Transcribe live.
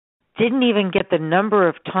didn't even get the number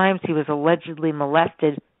of times he was allegedly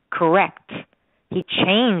molested correct. He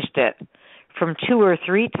changed it from 2 or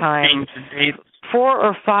 3 times, 4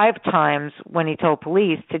 or 5 times when he told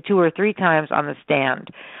police, to 2 or 3 times on the stand.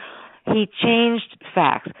 He changed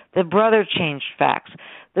facts. The brother changed facts.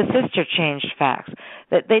 The sister changed facts.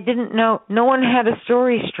 That they didn't know. No one had a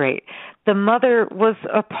story straight. The mother was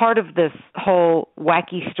a part of this whole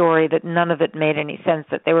wacky story that none of it made any sense,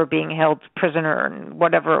 that they were being held prisoner and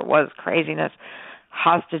whatever it was, craziness,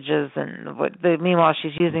 hostages. And meanwhile,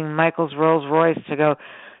 she's using Michael's Rolls Royce to go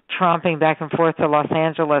tromping back and forth to Los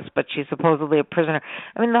Angeles, but she's supposedly a prisoner.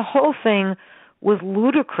 I mean, the whole thing was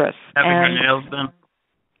ludicrous. Having her nails done.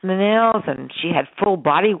 The nails, and she had full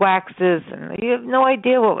body waxes, and you have no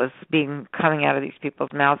idea what was coming out of these people's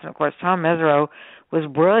mouths. And of course, Tom Mesereau was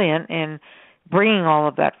brilliant in bringing all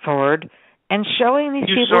of that forward and showing these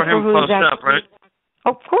people saw him close up, right?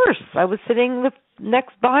 Of course, I was sitting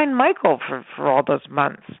next behind Michael for all those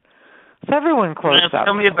months. So everyone close up.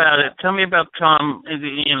 Tell me about it. Tell me about Tom.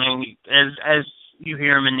 You know, as you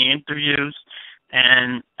hear him in the interviews,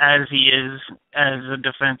 and as he is as a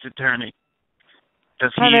defense attorney.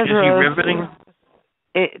 Is he riveting?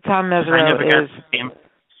 Tom Mesereau is.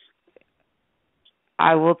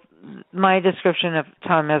 My description of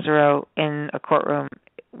Tom Mesereau in a courtroom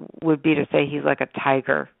would be to say he's like a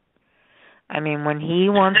tiger. I mean, when he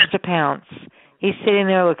wants to pounce, he's sitting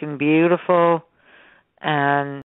there looking beautiful and